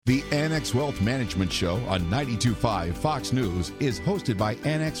The Annex Wealth Management Show on 92.5 Fox News is hosted by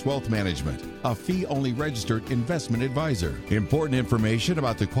Annex Wealth Management, a fee-only registered investment advisor. Important information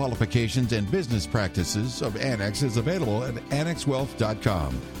about the qualifications and business practices of Annex is available at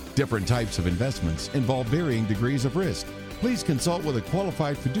annexwealth.com. Different types of investments involve varying degrees of risk. Please consult with a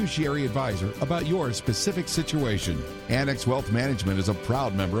qualified fiduciary advisor about your specific situation. Annex Wealth Management is a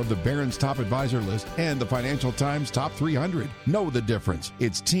proud member of the Barron's Top Advisor List and the Financial Times Top 300. Know the difference.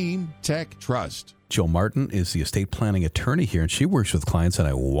 It's Team Tech Trust. Jill Martin is the estate planning attorney here, and she works with clients on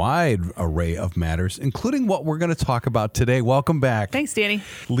a wide array of matters, including what we're going to talk about today. Welcome back. Thanks, Danny.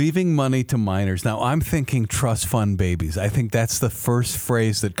 Leaving money to minors. Now, I'm thinking trust fund babies. I think that's the first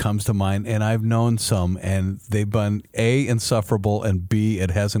phrase that comes to mind, and I've known some, and they've been A, insufferable, and B,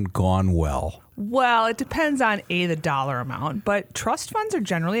 it hasn't gone well. Well, it depends on the dollar amount, but trust funds are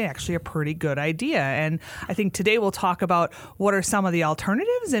generally actually a pretty good idea. And I think today we'll talk about what are some of the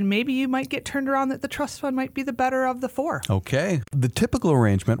alternatives, and maybe you might get turned around that the trust fund might be the better of the four. Okay. The typical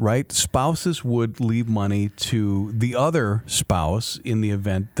arrangement, right? Spouses would leave money to the other spouse in the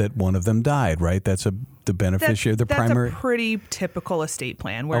event that one of them died, right? That's the beneficiary, the primary. That's a pretty typical estate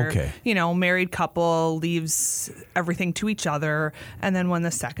plan where, married couple leaves everything to each other, and then when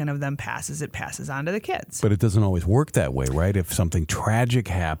the second of them passes, it passes on to the kids. But it doesn't always work that way, right? If something tragic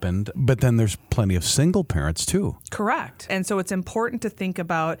happened, but then there's plenty of single parents too. Correct. And so it's important to think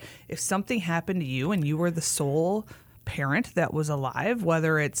about if something happened to you and you were the sole parent that was alive,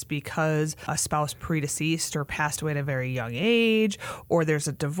 whether it's because a spouse predeceased or passed away at a very young age, or there's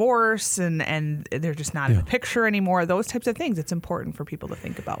a divorce and they're just not in the picture anymore, those types of things, it's important for people to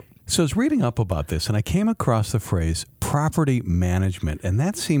think about. So I was reading up about this, and I came across the phrase property management, and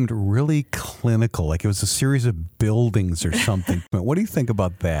that seemed really clinical, like it was a series of buildings or something. What do you think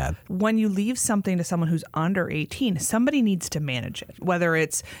about that? When you leave something to someone who's under 18, somebody needs to manage it. Whether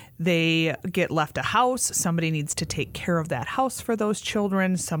it's they get left a house, somebody needs to take care of that house for those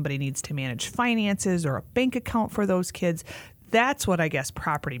children, somebody needs to manage finances or a bank account for those kids. That's what I guess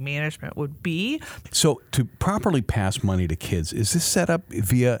property management would be. So to properly pass money to kids, is this set up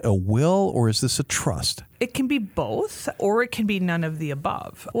via a will or is this a trust? It can be both, or it can be none of the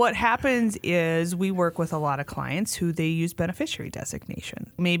above. What happens is we work with a lot of clients who they use beneficiary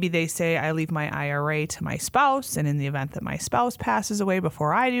designation. Maybe they say, I leave my IRA to my spouse, and in the event that my spouse passes away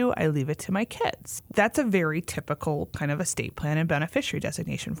before I do, I leave it to my kids. That's a very typical kind of estate plan and beneficiary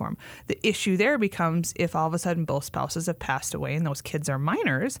designation form. The issue there becomes if all of a sudden both spouses have passed away and those kids are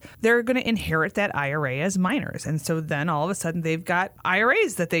minors, they're going to inherit that IRA as minors. And so then all of a sudden they've got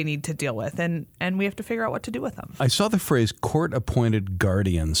IRAs that they need to deal with, and we have to figure out what to do with them. I saw the phrase court-appointed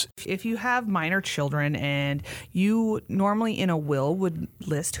guardians. If you have minor children and you normally in a will would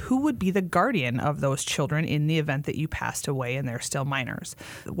list who would be the guardian of those children in the event that you passed away and they're still minors.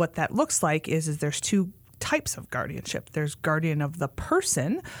 What that looks like is there's two types of guardianship. There's guardian of the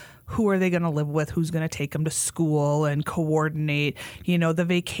person. Who are they going to live with? Who's going to take them to school and coordinate, the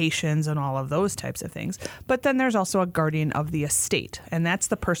vacations and all of those types of things. But then there's also a guardian of the estate, and that's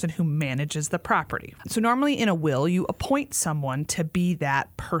the person who manages the property. So normally in a will, you appoint someone to be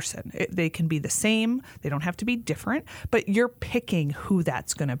that person. They can be the same. They don't have to be different, but you're picking who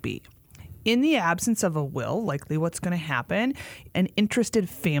that's going to be. In the absence of a will, likely what's going to happen, an interested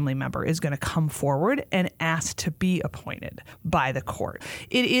family member is going to come forward and ask to be appointed by the court.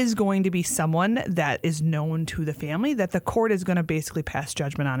 It is going to be someone that is known to the family that the court is going to basically pass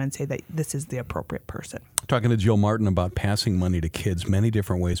judgment on and say that this is the appropriate person. Talking to Jill Martin about passing money to kids, many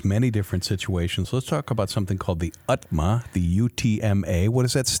different ways, many different situations. Let's talk about something called the UTMA, the UTMA. What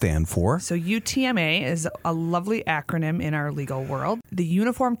does that stand for? So UTMA is a lovely acronym in our legal world. The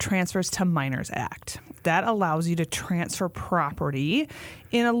Uniform Transfers to Minors Act. That allows you to transfer property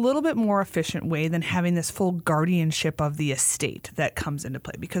in a little bit more efficient way than having this full guardianship of the estate that comes into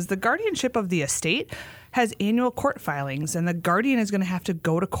play. Because the guardianship of the estate has annual court filings, and the guardian is going to have to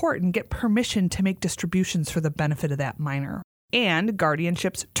go to court and get permission to make distributions for the benefit of that minor. And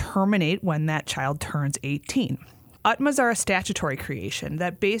guardianships terminate when that child turns 18. UTMAs are a statutory creation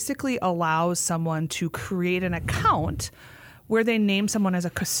that basically allows someone to create an account where they name someone as a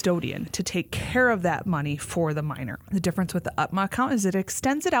custodian to take care of that money for the minor. The difference with the UTMA account is it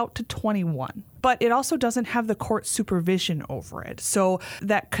extends it out to 21, but it also doesn't have the court supervision over it. So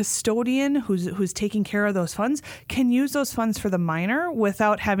that custodian who's taking care of those funds can use those funds for the minor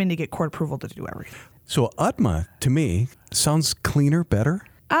without having to get court approval to do everything. So UTMA, to me, sounds cleaner, better?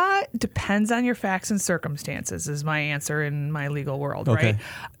 Depends on your facts and circumstances is my answer in my legal world, okay. Right?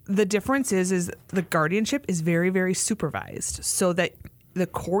 The difference is the guardianship is very, very supervised so that the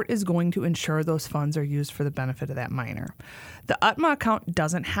court is going to ensure those funds are used for the benefit of that minor. The UTMA account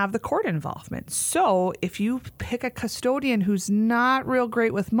doesn't have the court involvement. So if you pick a custodian who's not real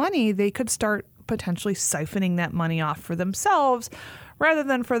great with money, they could start potentially siphoning that money off for themselves rather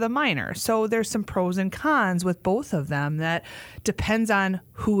than for the minor. So there's some pros and cons with both of them that depends on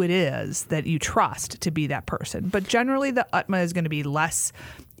who it is that you trust to be that person. But generally, the UTMA is going to be less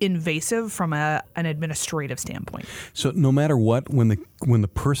invasive from an administrative standpoint. So no matter what, when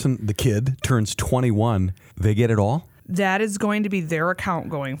the kid turns 21, they get it all? That is going to be their account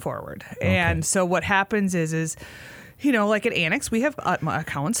going forward. Okay. And so what happens is like at Annex, we have UTMA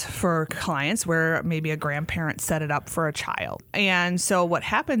accounts for clients where maybe a grandparent set it up for a child. And so what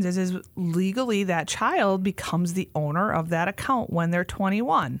happens is legally that child becomes the owner of that account when they're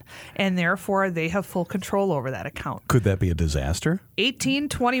 21. And therefore, they have full control over that account. Could that be a disaster? 18,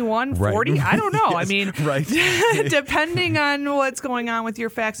 21, 40? Right. I don't know. Yes. I mean, right. Depending on what's going on with your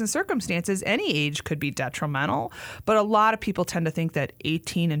facts and circumstances, any age could be detrimental. But a lot of people tend to think that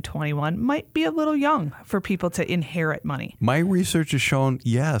 18 and 21 might be a little young for people to inherit money. My research has shown,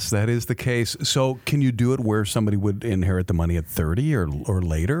 yes, that is the case. So can you do it where somebody would inherit the money at 30 or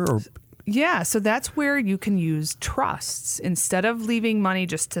later? Or Yeah, so that's where you can use trusts. Instead of leaving money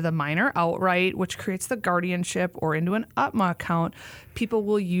just to the minor outright, which creates the guardianship, or into an UTMA account, people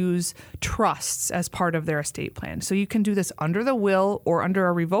will use trusts as part of their estate plan. So you can do this under the will or under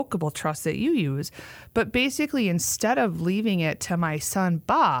a revocable trust that you use. But basically, instead of leaving it to my son,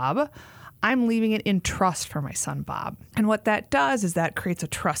 Bob, I'm leaving it in trust for my son, Bob. And what that does is that creates a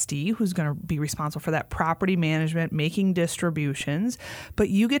trustee who's going to be responsible for that property management, making distributions, but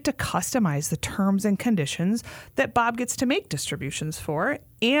you get to customize the terms and conditions that Bob gets to make distributions for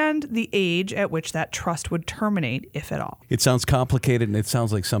and the age at which that trust would terminate, if at all. It sounds complicated, and it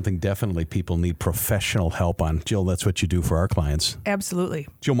sounds like something definitely people need professional help on. Jill, that's what you do for our clients. Absolutely.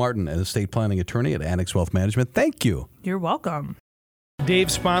 Jill Martin, an estate planning attorney at Annex Wealth Management. Thank you. You're welcome.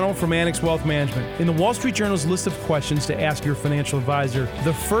 Dave Spano from Annex Wealth Management. In the Wall Street Journal's list of questions to ask your financial advisor,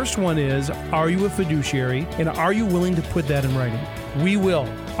 the first one is, are you a fiduciary, and are you willing to put that in writing? We will.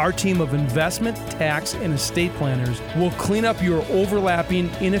 Our team of investment, tax, and estate planners will clean up your overlapping,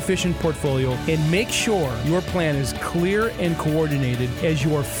 inefficient portfolio and make sure your plan is clear and coordinated as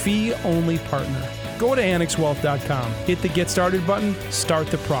your fee-only partner. Go to AnnexWealth.com, hit the Get Started button, start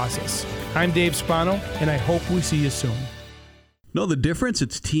the process. I'm Dave Spano, and I hope we see you soon. Know the difference?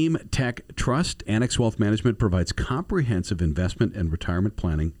 It's Team Tech Trust. Annex Wealth Management provides comprehensive investment and retirement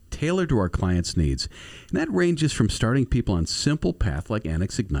planning tailored to our clients' needs. And that ranges from starting people on simple path like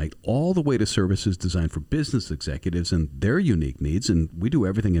Annex Ignite all the way to services designed for business executives and their unique needs, and we do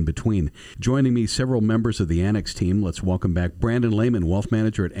everything in between. Joining me, several members of the Annex team. Let's welcome back Brandon Lehman, Wealth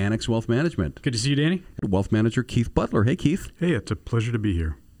Manager at Annex Wealth Management. Good to see you, Danny. Wealth Manager Keith Butler. Hey, Keith. Hey, it's a pleasure to be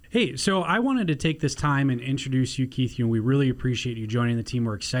here. Hey, so I wanted to take this time and introduce you, Keith. We really appreciate you joining the team.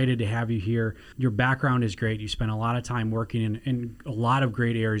 We're excited to have you here. Your background is great. You spent a lot of time working in a lot of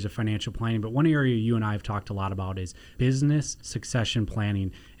great areas of financial planning, but one area you and I have talked a lot about is business succession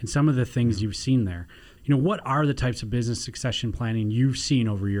planning and some of the things you've seen there. What are the types of business succession planning you've seen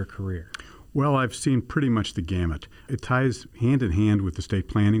over your career? Well, I've seen pretty much the gamut. It ties hand in hand with estate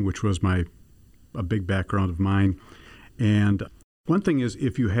planning, which was a big background of mine. And one thing is,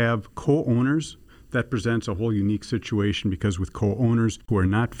 if you have co-owners, that presents a whole unique situation, because with co-owners who are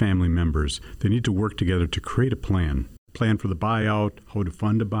not family members, they need to work together to create a plan for the buyout, how to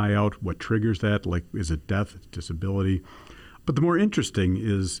fund a buyout, what triggers that, like is it death, disability. But the more interesting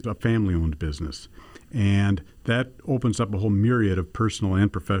is a family-owned business. And that opens up a whole myriad of personal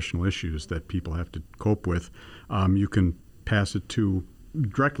and professional issues that people have to cope with. You can pass it to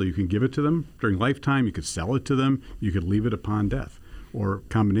directly. You can give it to them during lifetime. You could sell it to them. You could leave it upon death, or a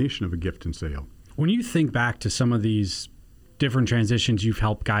combination of a gift and sale. When you think back to some of these different transitions you've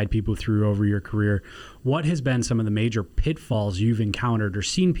helped guide people through over your career, what has been some of the major pitfalls you've encountered or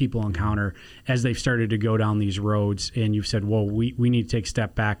seen people encounter as they've started to go down these roads and you've said, well, we need to take a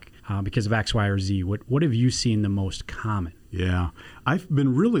step back because of X, Y, or Z? What have you seen the most common? Yeah, I've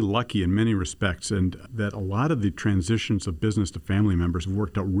been really lucky in many respects, and that a lot of the transitions of business to family members have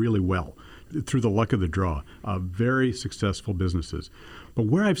worked out really well through the luck of the draw. Very successful businesses. But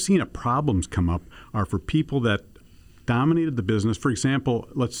where I've seen problems come up are for people that dominated the business. For example,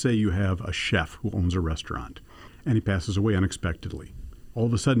 let's say you have a chef who owns a restaurant, and he passes away unexpectedly. All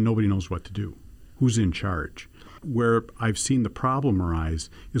of a sudden, nobody knows what to do. Who's in charge? Where I've seen the problem arise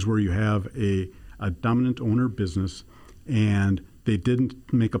is where you have a dominant owner business, and they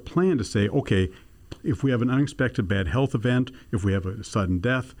didn't make a plan to say, okay, if we have an unexpected bad health event, if we have a sudden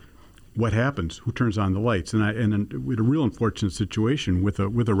death, what happens? Who turns on the lights? And we had a real unfortunate situation with a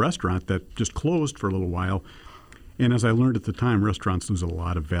restaurant that just closed for a little while. And as I learned at the time, restaurants lose a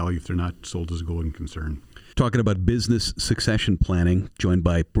lot of value if they're not sold as a going concern. Talking about business succession planning, joined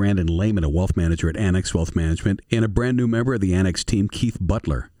by Brandon Lehman, a wealth manager at Annex Wealth Management, and a brand new member of the Annex team, Keith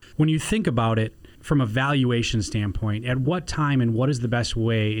Butler. When you think about it from a valuation standpoint, at what time and what is the best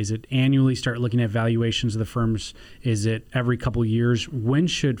way? Is it annually start looking at valuations of the firms? Is it every couple of years? When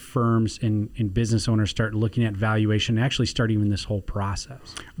should firms and business owners start looking at valuation and actually start even this whole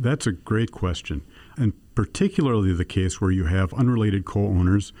process? That's a great question. And particularly the case where you have unrelated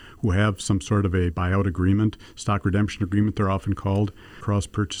co-owners who have some sort of a buyout agreement, stock redemption agreement they're often called,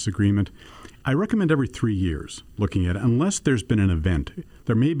 cross-purchase agreement. I recommend every 3 years looking at it, unless there's been an event.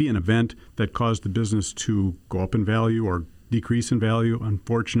 There may be an event that caused the business to go up in value or decrease in value,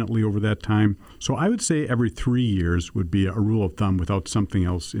 unfortunately, over that time. So I would say every 3 years would be a rule of thumb without something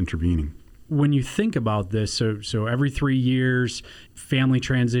else intervening. When you think about this, so every 3 years, family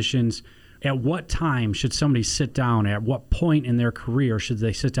transitions, at what time should somebody sit down? At what point in their career should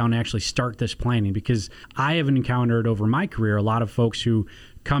they sit down and actually start this planning? Because I have encountered over my career a lot of folks who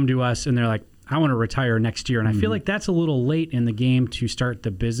come to us and they're like, I want to retire next year. And I feel like that's a little late in the game to start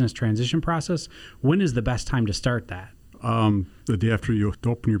the business transition process. When is the best time to start that? The day after you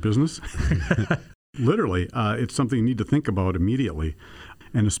open your business. Literally, it's something you need to think about immediately.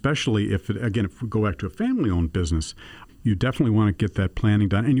 And especially if we go back to a family-owned business, you definitely want to get that planning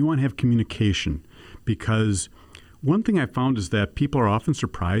done. And you want to have communication, because one thing I found is that people are often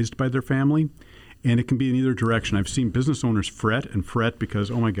surprised by their family. And it can be in either direction. I've seen business owners fret because,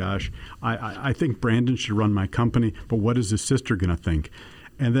 oh my gosh, I think Brandon should run my company, but what is his sister going to think?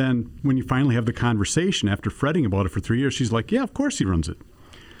 And then when you finally have the conversation after fretting about it for 3 years, she's like, yeah, of course he runs it.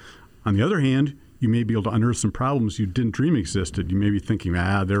 On the other hand, you may be able to unearth some problems you didn't dream existed. You may be thinking,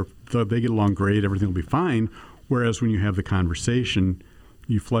 they get along great, everything will be fine. Whereas when you have the conversation,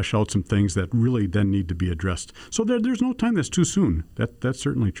 you flesh out some things that really then need to be addressed. So there's no time that's too soon. That's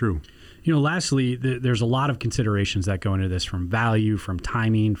certainly true. Lastly, there's a lot of considerations that go into this, from value, from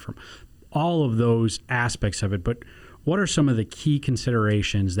timing, from all of those aspects of it. But what are some of the key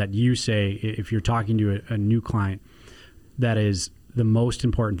considerations that you say, if you're talking to a new client, that is the most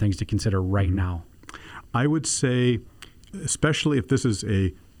important things to consider right now? I would say, especially if this is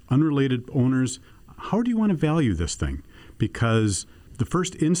a unrelated owners, how do you want to value this thing? Because the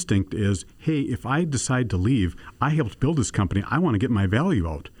first instinct is, hey, if I decide to leave, I helped build this company, I want to get my value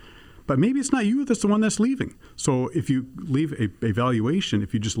out. But maybe it's not you that's the one that's leaving. So if you leave a valuation,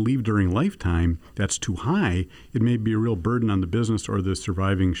 if you just leave during lifetime, that's too high, it may be a real burden on the business or the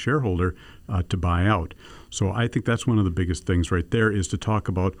surviving shareholder to buy out. So I think that's one of the biggest things right there, is to talk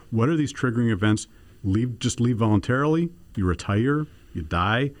about what are these triggering events. Just leave voluntarily, you retire, you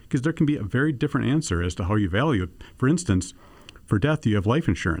die, because there can be a very different answer as to how you value it. For instance, for death, you have life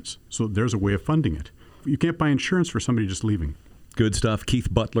insurance. So there's a way of funding it. You can't buy insurance for somebody just leaving. Good stuff.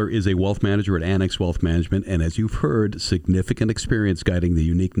 Keith Butler is a wealth manager at Annex Wealth Management, and as you've heard, significant experience guiding the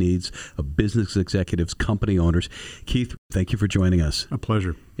unique needs of business executives, company owners. Keith, thank you for joining us. A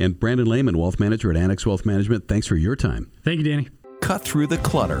pleasure. And Brandon Lehman, wealth manager at Annex Wealth Management, thanks for your time. Thank you, Danny. Cut through the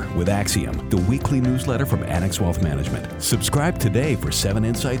clutter with Axiom, the weekly newsletter from Annex Wealth Management. Subscribe today for 7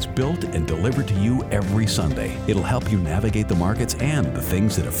 insights built and delivered to you every Sunday. It'll help you navigate the markets and the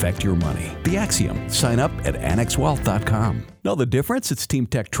things that affect your money. The Axiom. Sign up at annexwealth.com. Know the difference? It's Team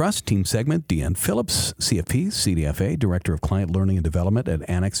Tech Trust, Team Segment, Deanne Phillips, CFP, CDFA, Director of Client Learning and Development at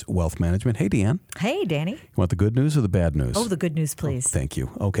Annex Wealth Management. Hey, Deanne. Hey, Danny. You want the good news or the bad news? Oh, the good news, please. Thank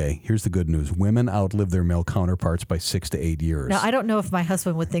you. Okay, here's the good news. Women outlive their male counterparts by 6 to 8 years. Now, I don't know if my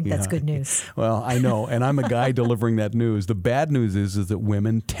husband would think that's good news. Well, I know, and I'm a guy delivering that news. The bad news is that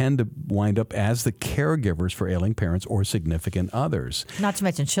women tend to wind up as the caregivers for ailing parents or significant others. Not to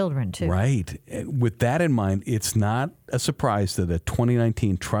mention children, too. Right. With that in mind, it's not a surprise that a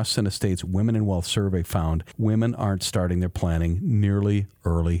 2019 Trusts and Estates Women in Wealth survey found women aren't starting their planning nearly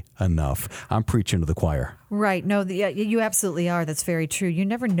early enough. I'm preaching to the choir. Right. No, you absolutely are. That's very true. You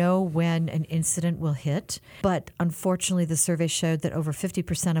never know when an incident will hit. But unfortunately, the survey showed that over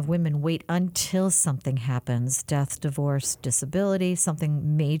 50% of women wait until something happens, death, divorce, disability,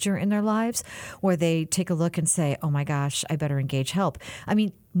 something major in their lives, where they take a look and say, oh my gosh, I better engage help. I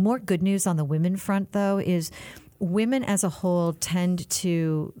mean, more good news on the women front, though, is women as a whole tend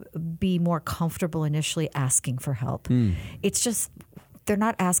to be more comfortable initially asking for help. It's just they're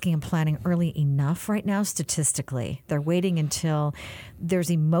not asking and planning early enough right now statistically. They're waiting until there's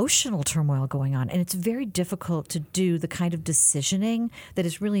emotional turmoil going on. And it's very difficult to do the kind of decisioning that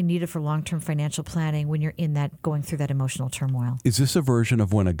is really needed for long-term financial planning when you're in that, going through that emotional turmoil. Is this a version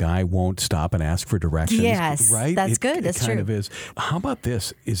of when a guy won't stop and ask for directions? Yes, right? that's good. That's true. It kind true. of is. How about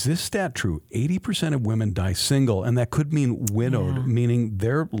this? Is this stat true? 80% of women die single, and that could mean widowed, meaning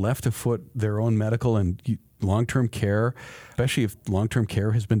they're left to foot their own medical and long-term care, especially if long-term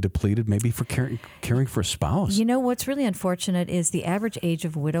care has been depleted, maybe for caring for a spouse. You know, what's really unfortunate is the average age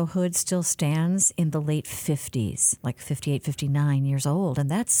of widowhood still stands in the late 50s, like 58, 59 years old. And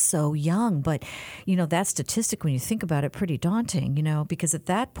that's so young. But, you know, that statistic, when you think about it, pretty daunting, you know, because at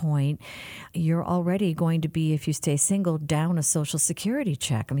that point, you're already going to be, if you stay single, down a Social Security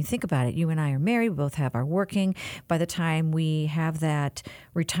check. I mean, think about it. You and I are married. We both have our working. By the time we have that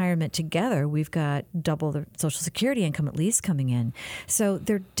retirement together, we've got double the Social Security income at least coming in. So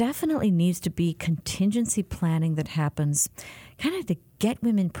there definitely needs to be contingency planning that happens kind of to get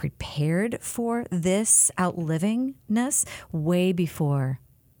women prepared for this outlivingness way before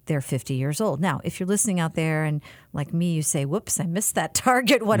they're 50 years old. Now, if you're listening out there and like me, you say, whoops, I missed that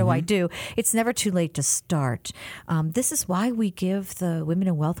target. What do I do? It's never too late to start. This is why we give the Women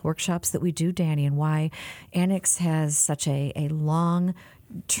in Wealth workshops that we do, Danny, and why Annex has such a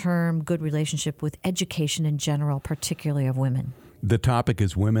long-term good relationship with education in general, particularly of women. The topic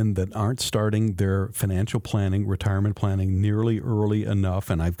is women that aren't starting their financial planning, retirement planning nearly early enough.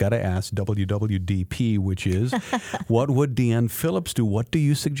 And I've got to ask WWDP, which is, what would Deanne Phillips do? What do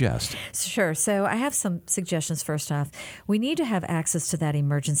you suggest? Sure. So I have some suggestions. First off, we need to have access to that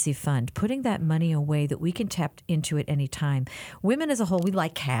emergency fund, putting that money away that we can tap into at any time. Women as a whole, we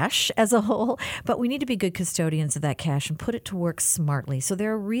like cash as a whole, but we need to be good custodians of that cash and put it to work smartly. So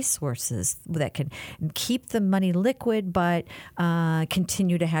there are resources that can keep the money liquid, but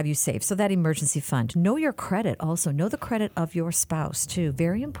continue to have you safe. So that emergency fund. Know your credit also. Know the credit of your spouse too.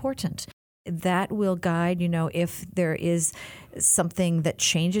 Very important. That will guide, you know, if there is something that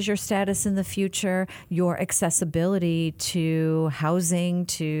changes your status in the future, your accessibility to housing,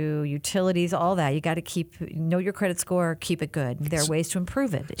 to utilities, all that. You got to know your credit score, keep it good. There are ways to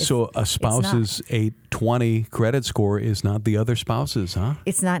improve it. So a spouse's 820 credit score is not the other spouse's, huh?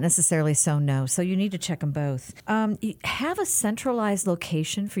 It's not necessarily so, no. So you need to check them both. You have a centralized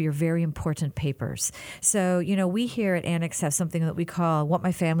location for your very important papers. So, you know, we here at Annex have something that we call What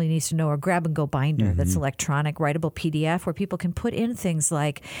My Family Needs to Know, or grab-and-go binder that's electronic, writable PDF, where people can put in things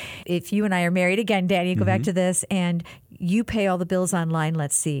like, if you and I are married, again, Danny, go back to this, and you pay all the bills online,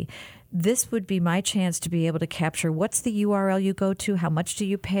 let's see. This would be my chance to be able to capture what's the URL you go to, how much do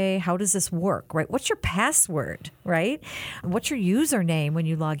you pay, how does this work, right? What's your password, right? What's your username when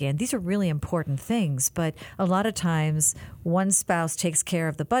you log in? These are really important things, but a lot of times one spouse takes care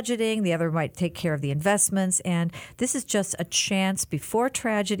of the budgeting, the other might take care of the investments, and this is just a chance before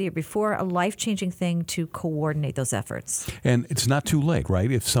tragedy or before a life-changing thing to coordinate those efforts. And it's not too late, right?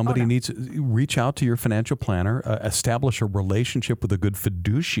 If somebody needs, reach out to your financial planner, establish a relationship with a good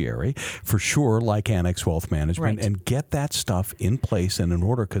fiduciary, for sure, like Annex Wealth Management, and get that stuff in place and in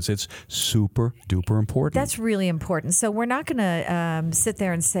order, because it's super duper important. That's really important. So we're not going to sit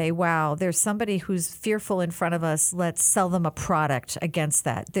there and say, wow, there's somebody who's fearful in front of us, let's sell them a product against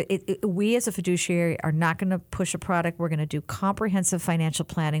that. We as a fiduciary are not going to push a product. We're going to do comprehensive financial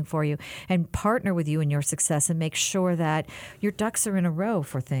planning for you and partner with you in your success and make sure that your ducks are in a row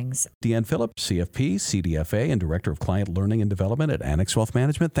for things. Deanne Phillips, CFP, CDFA, and Director of Client Learning and Development at Annex Wealth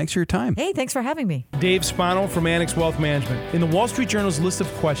Management. Thanks for your time. Hey, thanks for having me. Dave Spano from Annex Wealth Management. In the Wall Street Journal's list of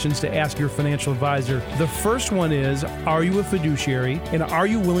questions to ask your financial advisor, the first one is, are you a fiduciary, and are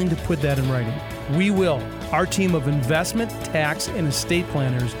you willing to put that in writing? We will. Our team of investment, tax, and estate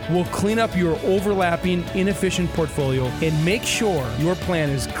planners will clean up your overlapping, inefficient portfolio and make sure your plan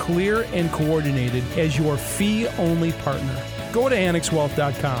is clear and coordinated as your fee-only partner. Go to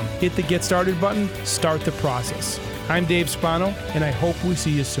AnnexWealth.com, hit the Get Started button, start the process. I'm Dave Spano, and I hope we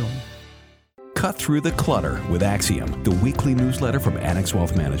see you soon. Cut through the clutter with Axiom, the weekly newsletter from Annex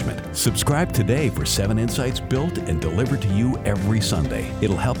Wealth Management. Subscribe today for 7 insights built and delivered to you every Sunday.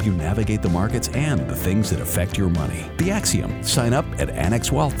 It'll help you navigate the markets and the things that affect your money. The Axiom. Sign up at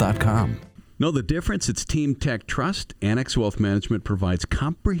AnnexWealth.com. Know the difference? It's Team Tech Trust. Annex Wealth Management provides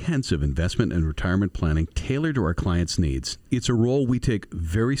comprehensive investment and retirement planning tailored to our clients' needs. It's a role we take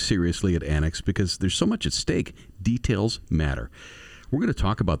very seriously at Annex because there's so much at stake. Details matter. We're going to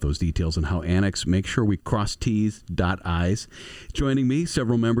talk about those details and how Annex makes sure we cross T's, dot I's. Joining me,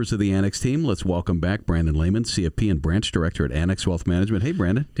 several members of the Annex team. Let's welcome back Brandon Lehman, CFP and Branch Director at Annex Wealth Management. Hey,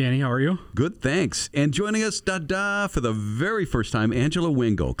 Brandon. Danny, how are you? Good, thanks. And joining us, for the very first time, Angela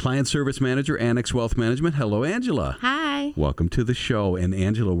Wingo, Client Service Manager, Annex Wealth Management. Hello, Angela. Hi. Welcome to the show. And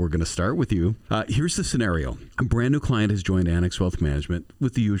Angela, we're going to start with you. Here's the scenario. A brand new client has joined Annex Wealth Management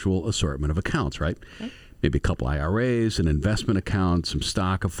with the usual assortment of accounts, right? Okay. Maybe a couple IRAs, an investment account, some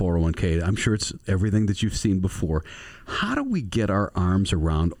stock, a 401k. I'm sure it's everything that you've seen before. How do we get our arms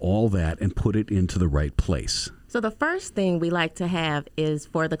around all that and put it into the right place? So the first thing we like to have is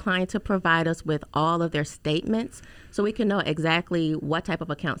for the client to provide us with all of their statements so we can know exactly what type of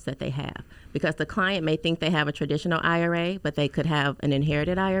accounts that they have. Because the client may think they have a traditional IRA, but they could have an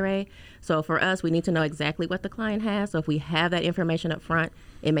inherited IRA. So for us, we need to know exactly what the client has. So if we have that information up front,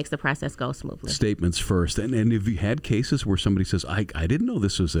 it makes the process go smoothly. Statements first. And have you had cases where somebody says, I didn't know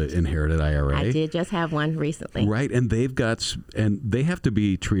this was an inherited IRA? I did just have one recently. Right. And they have to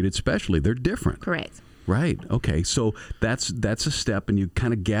be treated specially. They're different. Correct. Right. Okay. So that's a step, and you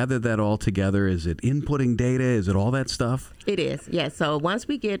kind of gather that all together. Is it inputting data? Is it all that stuff? It is, yes. So once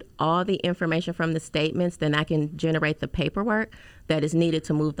we get all the information from the statements, then I can generate the paperwork that is needed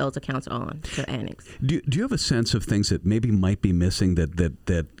to move those accounts on to Annex. Do you have a sense of things that maybe might be missing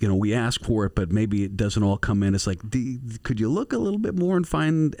that we ask for it, but maybe it doesn't all come in? It's like, could you look a little bit more and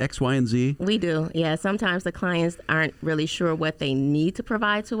find X, Y, and Z? We do, yeah. Sometimes the clients aren't really sure what they need to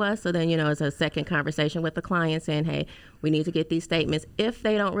provide to us. So then, it's a second conversation with the client saying, hey, we need to get these statements. If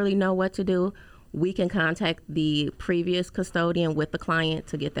they don't really know what to do, we can contact the previous custodian with the client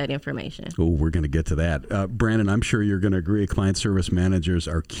to get that information. Oh, we're going to get to that. Brandon, I'm sure you're going to agree client service managers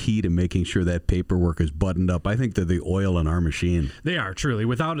are key to making sure that paperwork is buttoned up. I think they're the oil in our machine. They are, truly.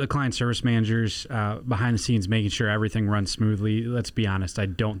 Without the client service managers behind the scenes making sure everything runs smoothly, let's be honest, I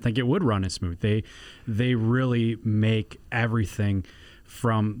don't think it would run as smooth. They really make everything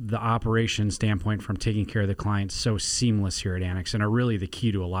from the operation standpoint, from taking care of the clients, so seamless here at Annex, and are really the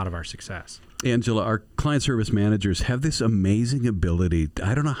key to a lot of our success. Angela, our client service managers have this amazing ability,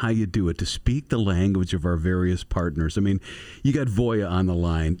 I don't know how you do it, to speak the language of our various partners. I mean, you got Voya on the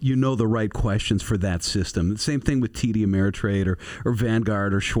line. You know the right questions for that system. The same thing with TD Ameritrade or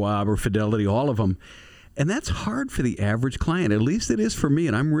Vanguard or Schwab or Fidelity, all of them. And that's hard for the average client. At least it is for me,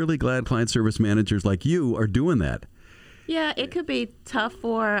 and I'm really glad client service managers like you are doing that. Yeah, it could be tough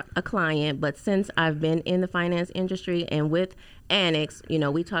for a client, but since I've been in the finance industry and with Annex,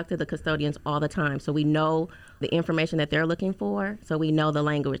 we talk to the custodians all the time. So we know the information that they're looking for, so we know the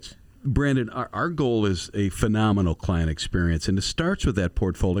language. Brandon, our goal is a phenomenal client experience, and it starts with that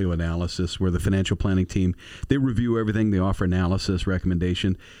portfolio analysis where the financial planning team, they review everything, they offer analysis,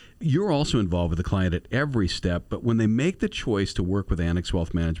 recommendation. You're also involved with the client at every step, but when they make the choice to work with Annex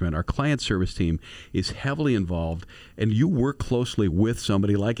Wealth Management, our client service team is heavily involved, and you work closely with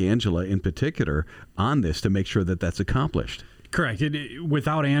somebody like Angela in particular on this to make sure that that's accomplished. Correct.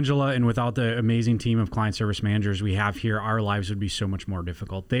 Without Angela and without the amazing team of client service managers we have here, our lives would be so much more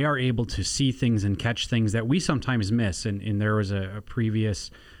difficult. They are able to see things and catch things that we sometimes miss. And there was a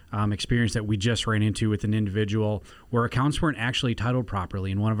previous experience that we just ran into with an individual where accounts weren't actually titled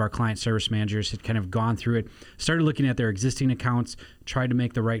properly. And one of our client service managers had kind of gone through it, started looking at their existing accounts, tried to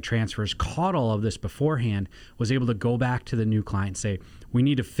make the right transfers, caught all of this beforehand, was able to go back to the new client and say, we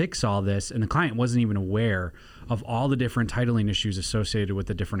need to fix all this. And the client wasn't even aware of all the different titling issues associated with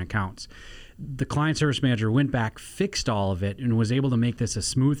the different accounts. The client service manager went back, fixed all of it, and was able to make this a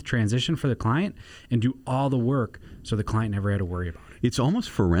smooth transition for the client and do all the work so the client never had to worry about it. It's almost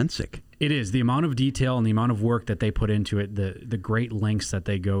forensic. It is. The amount of detail and the amount of work that they put into it, the great lengths that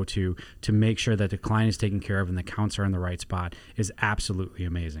they go to make sure that the client is taken care of and the accounts are in the right spot is absolutely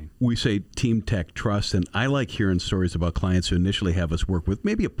amazing. We say Team Tech Trust, and I like hearing stories about clients who initially have us work with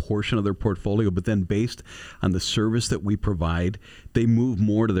maybe a portion of their portfolio, but then based on the service that we provide, they move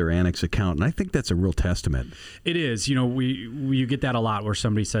more to their Annex account. And I think that's a real testament. It is. You get that a lot where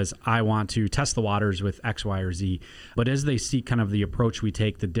somebody says, I want to test the waters with X, Y, or Z. But as they see kind of the approach we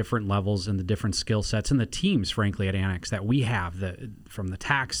take, the different levels and the different skill sets and the teams, frankly, at Annex that we have, from the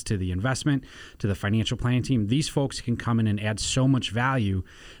tax to the investment to the financial planning team, these folks can come in and add so much value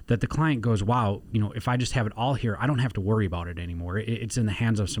that the client goes, wow, if I just have it all here, I don't have to worry about it anymore. It's in the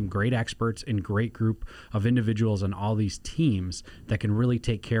hands of some great experts and great group of individuals and all these teams that can really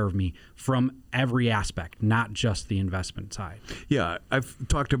take care of me from every aspect, not just the investment side. Yeah, I've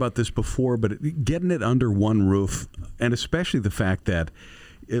talked about this before, but getting it under one roof, and especially the fact that,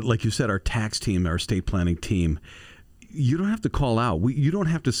 like you said, our tax team, our estate planning team, you don't have to call out. You don't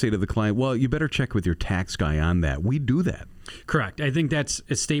have to say to the client, well, you better check with your tax guy on that. We do that. Correct. I think that's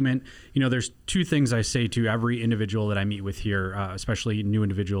a statement. There's two things I say to every individual that I meet with here, especially new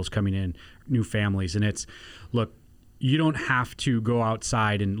individuals coming in, new families. And it's, look, you don't have to go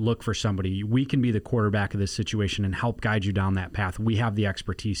outside and look for somebody. We can be the quarterback of this situation and help guide you down that path. We have the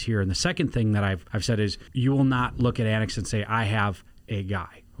expertise here. And the second thing that I've said is you will not look at Annex and say, I have a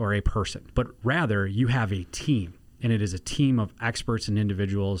guy or a person, but rather you have a team. And it is a team of experts and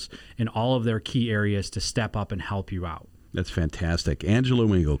individuals in all of their key areas to step up and help you out. That's fantastic. Angela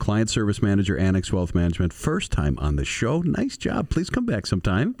Wingo, Client Service Manager, Annex Wealth Management. First time on the show. Nice job. Please come back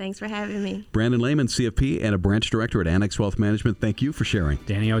sometime. Thanks for having me. Brandon Lehman, CFP and a branch director at Annex Wealth Management. Thank you for sharing.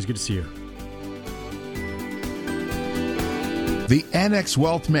 Danny, always good to see you. The Annex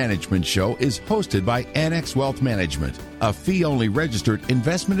Wealth Management Show is hosted by Annex Wealth Management, a fee-only registered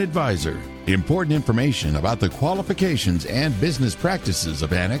investment advisor. Important information about the qualifications and business practices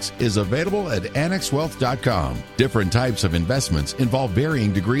of Annex is available at annexwealth.com. Different types of investments involve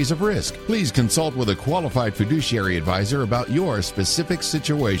varying degrees of risk. Please consult with a qualified fiduciary advisor about your specific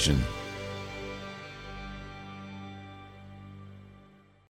situation.